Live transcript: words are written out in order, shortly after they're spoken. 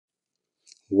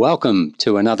Welcome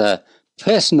to another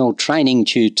personal training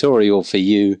tutorial for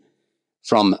you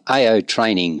from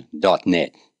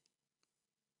aotraining.net.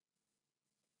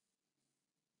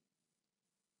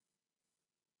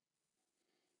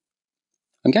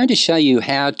 I'm going to show you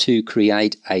how to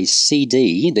create a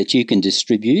CD that you can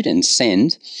distribute and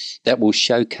send that will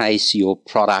showcase your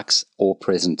products or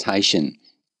presentation.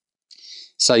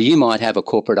 So you might have a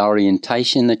corporate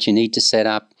orientation that you need to set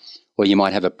up, or you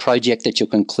might have a project that you're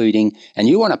concluding, and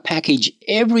you want to package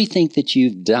everything that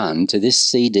you've done to this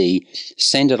CD,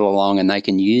 send it along, and they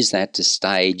can use that to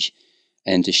stage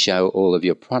and to show all of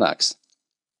your products.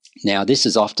 Now, this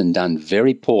is often done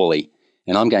very poorly,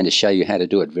 and I'm going to show you how to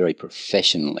do it very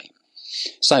professionally.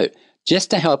 So,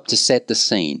 just to help to set the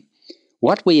scene,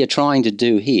 what we are trying to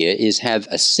do here is have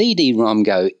a CD-ROM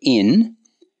go in.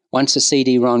 Once the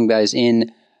CD-ROM goes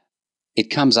in, it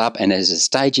comes up and as a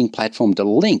staging platform to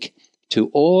link to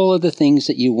all of the things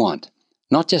that you want,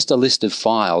 not just a list of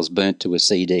files burnt to a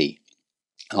CD.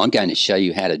 I'm going to show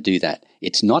you how to do that.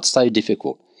 It's not so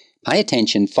difficult. Pay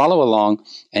attention, follow along,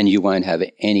 and you won't have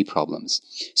any problems.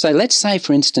 So let's say,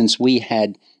 for instance, we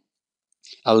had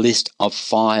a list of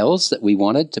files that we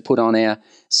wanted to put on our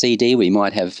CD. We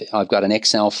might have, I've got an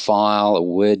Excel file, a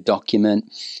Word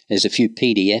document. There's a few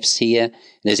PDFs here.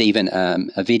 There's even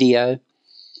a video.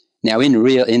 Now, in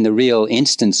the real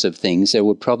instance of things, there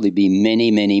would probably be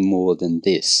many, many more than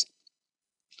this.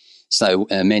 So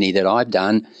many that I've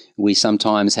done, we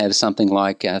sometimes have something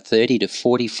like 30 to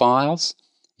 40 files.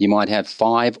 You might have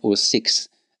 5 or 6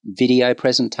 video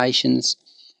presentations.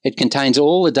 It contains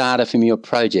all the data from your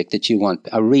project that you want.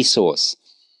 A resource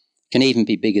can even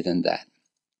be bigger than that.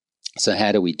 So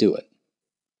how do we do it?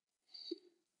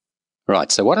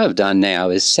 Right, so what I've done now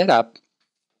is set up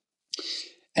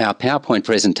our PowerPoint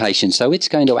presentation, so it's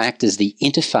going to act as the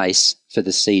interface for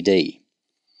the CD.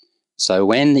 So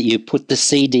when you put the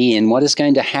CD in, what is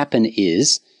going to happen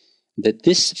is that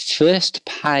this first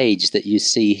page that you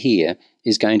see here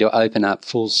is going to open up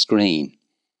full screen.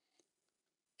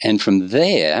 And from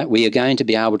there, we are going to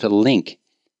be able to link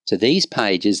to these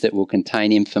pages that will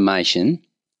contain information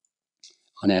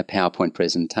on our PowerPoint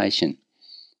presentation.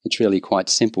 It's really quite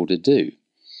simple to do.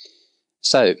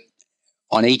 So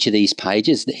on each of these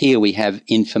pages, here we have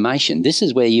information. This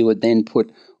is where you would then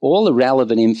put all the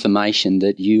relevant information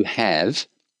that you have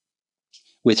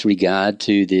with regard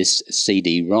to this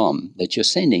CD-ROM that you're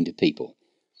sending to people.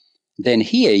 Then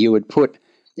here you would put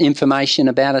information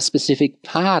about a specific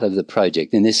part of the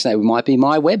project. And this might be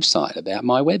my website, about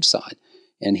my website.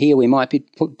 And here we might be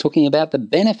talking about the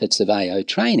benefits of AO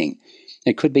training.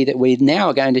 It could be that we now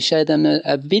are going to show them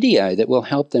a video that will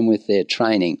help them with their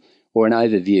training or an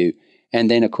overview. And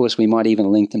then, of course, we might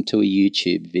even link them to a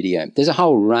YouTube video. There's a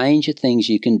whole range of things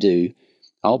you can do.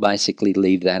 I'll basically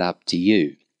leave that up to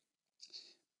you.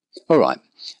 All right,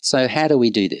 so how do we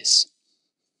do this?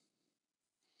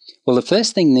 Well, the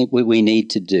first thing that we need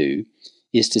to do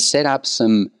is to set up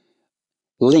some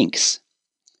links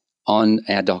on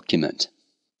our document.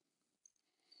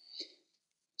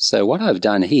 So what I've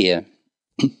done here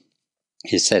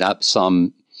is set up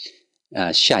some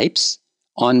shapes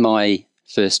on my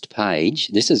first page.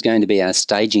 This is going to be our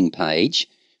staging page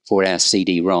for our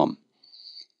CD-ROM.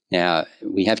 Now,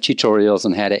 we have tutorials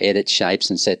on how to edit shapes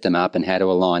and set them up and how to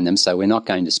align them, so we're not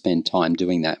going to spend time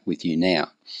doing that with you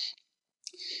now.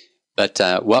 But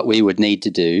what we would need to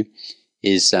do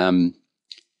is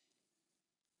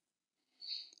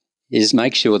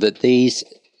make sure that these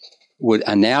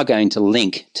are now going to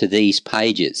link to these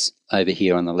pages over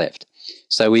here on the left.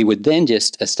 So we would then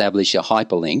just establish a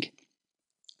hyperlink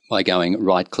by going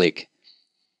right-click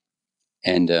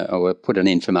and or put an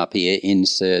info up here,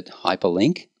 insert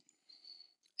hyperlink,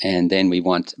 and then we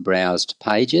want browsed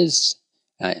pages,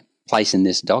 place in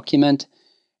this document,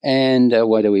 and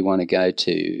where do we want to go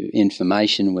to?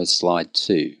 Information was slide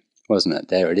 2, wasn't it?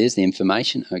 There it is, the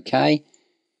information, okay.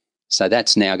 So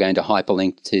that's now going to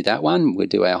hyperlink to that one. We'll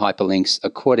do our hyperlinks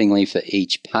accordingly for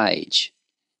each page.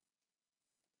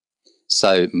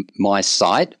 So my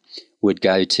site would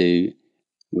go to,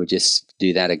 we'll just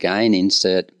do that again,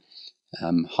 insert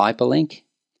hyperlink,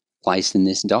 place in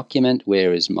this document.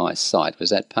 Where is my site? Was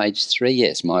that page 3?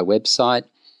 Yes, my website.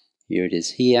 Here it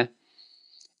is here,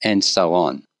 and so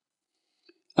on.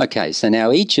 Okay, so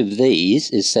now each of these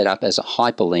is set up as a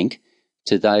hyperlink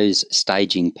to those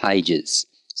staging pages.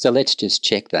 So let's just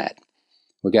check that.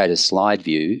 We'll go to slide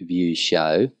view, view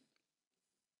show.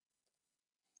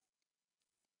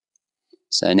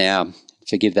 So now,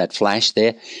 forgive that flash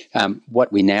there.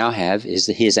 What we now have is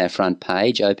here's our front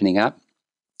page opening up.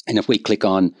 And if we click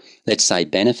on, let's say,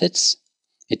 benefits,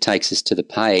 it takes us to the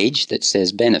page that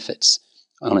says benefits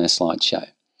on our slideshow.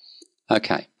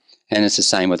 Okay, and it's the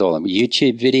same with all of them.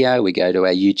 YouTube video, we go to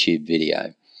our YouTube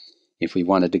video. If we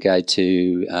wanted to go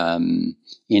to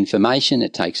information,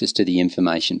 it takes us to the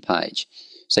information page.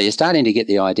 So you're starting to get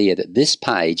the idea that this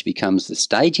page becomes the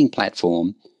staging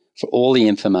platform for all the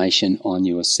information on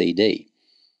your CD.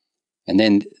 And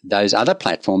then those other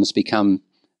platforms become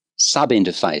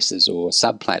sub-interfaces or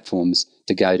sub-platforms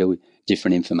to go to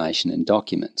different information and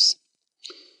documents.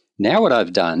 Now what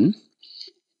I've done,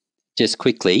 just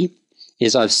quickly,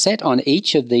 is I've set on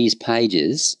each of these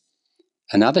pages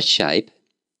another shape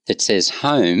that says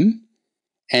home,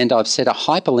 and I've set a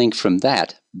hyperlink from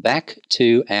that back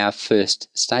to our first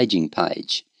staging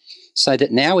page, so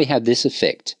that now we have this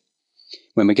effect.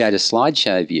 When we go to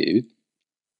slideshow view,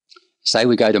 say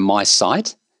we go to my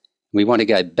site, we want to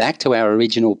go back to our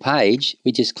original page,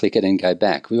 we just click it and go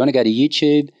back. We want to go to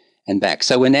YouTube and back.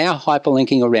 So we're now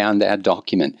hyperlinking around our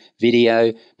document,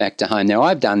 video, back to home. Now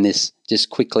I've done this just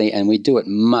quickly, and we do it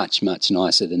much, much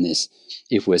nicer than this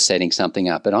if we're setting something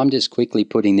up. But I'm just quickly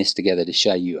putting this together to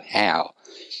show you how,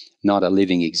 not a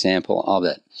living example of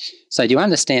it. So do you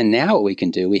understand now what we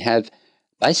can do? We have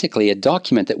basically a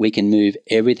document that we can move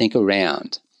everything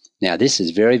around. Now this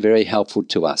is very, very helpful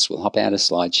to us. We'll hop out of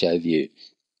slideshow view.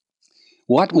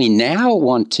 What we now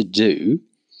want to do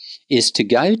is to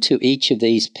go to each of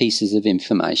these pieces of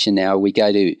information. Now we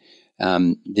go to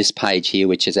this page here,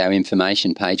 which is our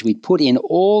information page. We put in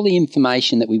all the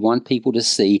information that we want people to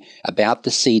see about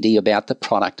the CD, about the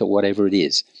product, or whatever it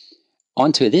is.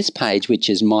 Onto this page, which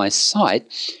is my site,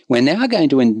 we're now going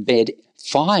to embed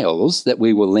files that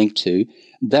we will link to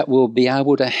that will be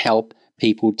able to help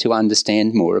people to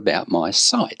understand more about my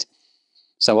site.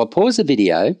 So I'll pause the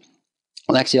video.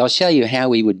 Well, actually, I'll show you how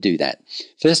we would do that.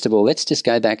 First of all, let's just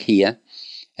go back here,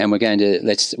 and we're going to,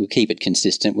 we'll keep it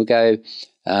consistent. We'll go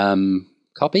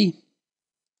copy,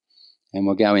 and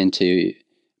we'll go into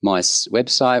my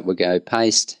website. We'll go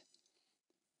paste,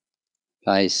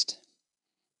 paste,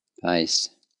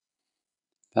 paste,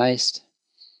 paste.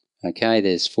 Okay,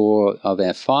 there's 4 of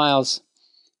our files.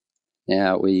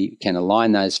 Now we can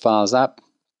align those files up.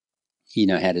 You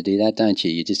know how to do that, don't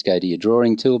you? You just go to your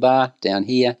drawing toolbar down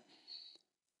here.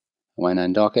 I won't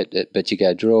undock it, but you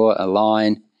go draw,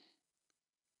 align,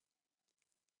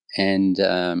 and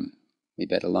we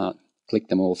better click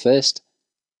them all first.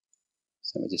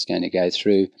 So we're just going to go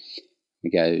through. We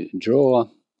go draw,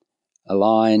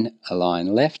 align,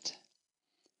 align left,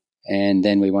 and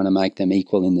then we want to make them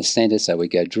equal in the center. So we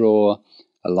go draw,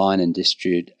 align, and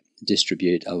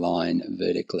distribute, align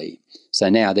vertically. So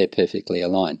now they're perfectly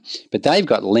aligned. But they've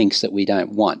got links that we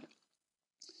don't want.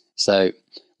 So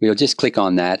we'll just click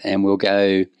on that, and we'll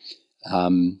go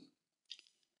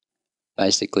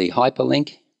basically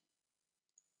hyperlink.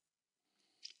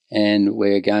 And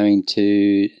we're going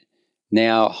to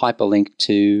now hyperlink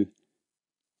to,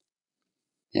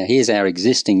 now here's our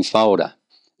existing folder.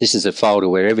 This is a folder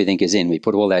where everything is in. We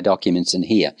put all our documents in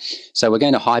here. So we're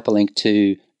going to hyperlink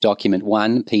to document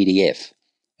 1 PDF,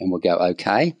 and we'll go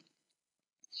OK.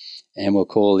 And we'll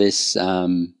call this,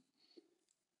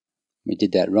 we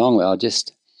did that wrong. Well,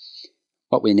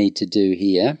 what we need to do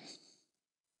here,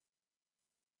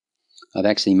 I've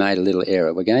actually made a little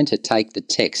error. We're going to take the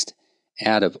text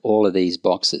out of all of these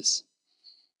boxes.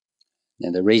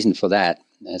 Now the reason for that,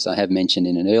 as I have mentioned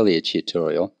in an earlier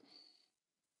tutorial,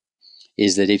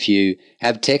 is that if you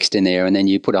have text in there and then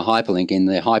you put a hyperlink in,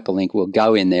 the hyperlink will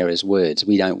go in there as words.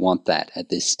 We don't want that at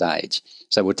this stage.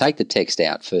 So we'll take the text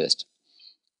out first.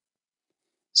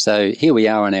 So here we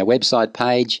are on our website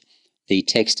page. The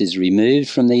text is removed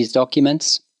from these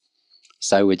documents.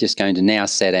 So we're just going to now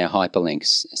set our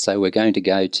hyperlinks. So we're going to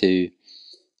go to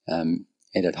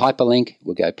edit hyperlink.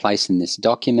 We'll go place in this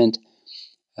document.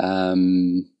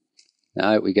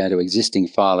 No, we go to existing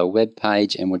file or web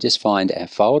page, and we'll just find our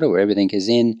folder where everything is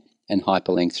in and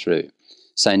hyperlink through.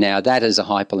 So now that is a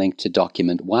hyperlink to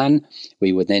document 1.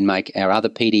 We would then make our other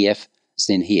PDFs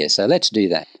in here. So let's do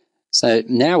that. So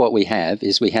now what we have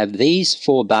is we have these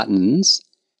 4 buttons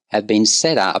have been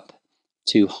set up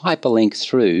to hyperlink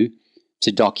through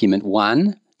to document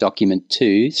 1, document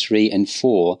 2, 3, and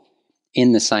 4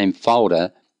 in the same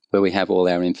folder where we have all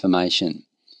our information.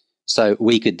 So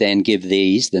we could then give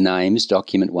these the names,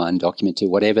 document 1, document 2,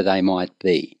 whatever they might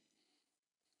be.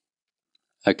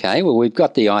 Okay, well, we've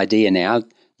got the idea now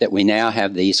that we now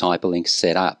have these hyperlinks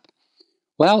set up.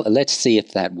 Well, let's see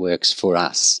if that works for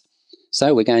us.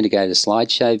 So we're going to go to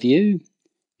slideshow view,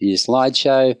 view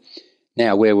slideshow.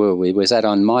 Now, where were we? Was that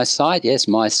on my site? Yes,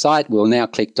 my site. We'll now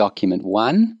click document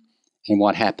 1, and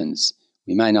what happens?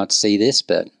 We may not see this,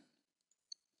 but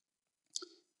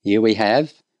here we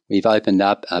have. We've opened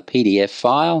up a PDF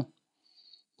file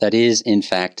that is, in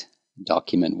fact,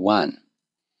 document 1.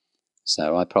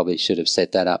 So I probably should have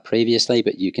set that up previously,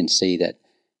 but you can see that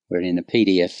we're in a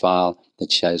PDF file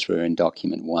that shows we're in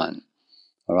document 1.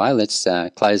 All right, let's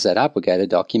close that up. We'll go to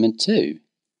document 2.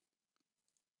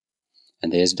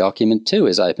 And there's document 2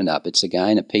 is opened up. It's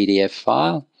again a PDF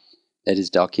file. That is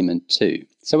document 2.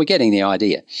 So we're getting the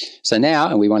idea. So now,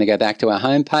 and we want to go back to our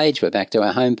home page. We're back to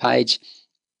our home page,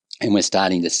 and we're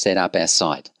starting to set up our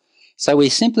site. So we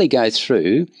simply go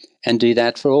through and do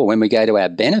that for all. When we go to our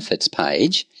benefits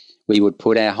page, we would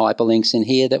put our hyperlinks in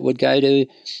here that would go to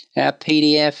our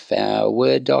PDF, our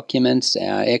Word documents,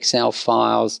 our Excel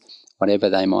files, whatever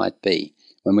they might be.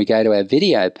 When we go to our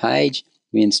video page,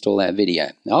 we install our video.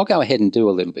 Now, I'll go ahead and do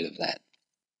a little bit of that.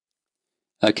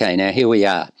 Okay, now here we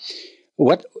are.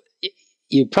 What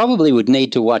you probably would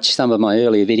need to watch some of my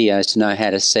earlier videos to know how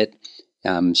to set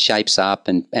shapes up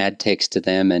and add text to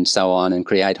them and so on and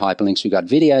create hyperlinks. We've got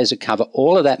videos that cover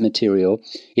all of that material.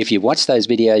 If you watch those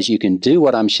videos, you can do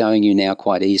what I'm showing you now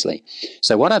quite easily.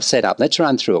 So what I've set up, let's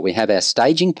run through it. We have our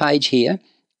staging page here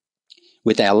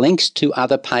with our links to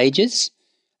other pages.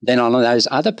 Then on those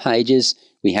other pages,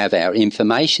 we have our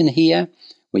information here.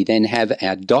 We then have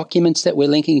our documents that we're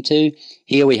linking to.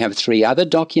 Here we have 3 other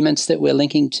documents that we're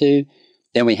linking to.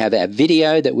 Then we have our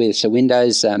video that we're, so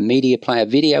Windows Media Player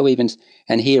video even,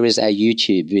 and here is our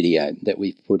YouTube video that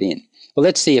we've put in. Well,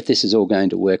 let's see if this is all going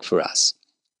to work for us.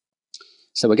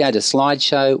 So we go to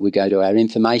slideshow, we go to our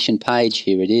information page,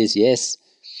 here it is, yes.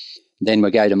 Then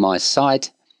we go to my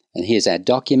site, and here's our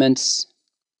documents.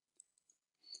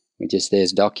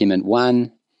 There's document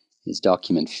 1, here's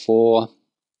document 4,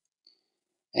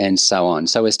 and so on.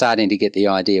 So we're starting to get the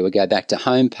idea. We go back to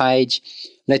home page.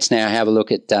 Let's now have a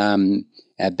look at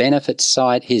our benefits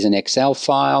site. Here's an Excel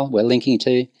file we're linking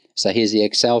to. So here's the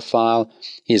Excel file.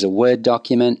 Here's a Word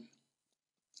document.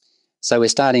 So we're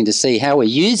starting to see how we're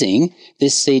using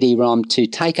this CD-ROM to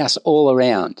take us all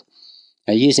around.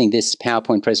 We're using this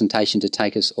PowerPoint presentation to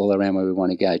take us all around where we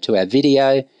want to go. To our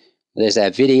video, there's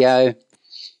our video.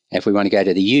 If we want to go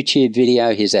to the YouTube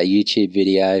video, here's our YouTube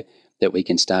video that we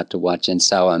can start to watch and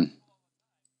so on.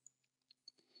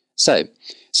 So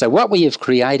what we have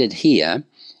created here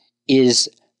is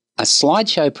a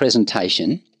slideshow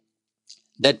presentation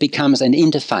that becomes an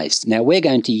interface. Now we're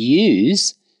going to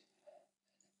use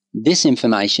this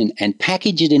information and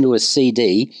package it into a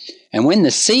CD, and when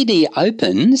the CD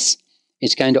opens,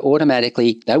 it's going to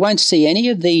automatically, they won't see any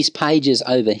of these pages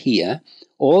over here.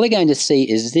 All they're going to see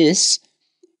is this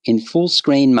in full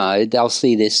screen mode. They'll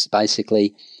see this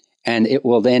basically, and it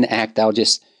will then act,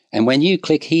 and when you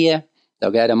click here,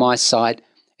 they'll go to my site.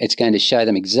 It's going to show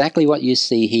them exactly what you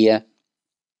see here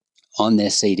on their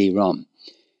CD-ROM.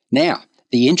 Now,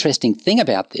 the interesting thing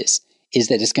about this is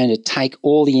that it's going to take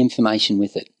all the information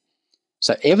with it.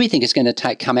 So everything is going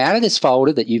to come out of this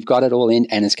folder that you've got it all in,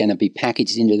 and it's going to be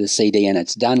packaged into the CD, and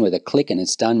it's done with a click, and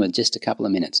it's done with just a couple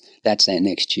of minutes. That's our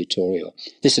next tutorial.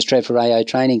 This is Trev for AO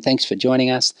Training. Thanks for joining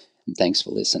us, and thanks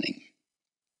for listening.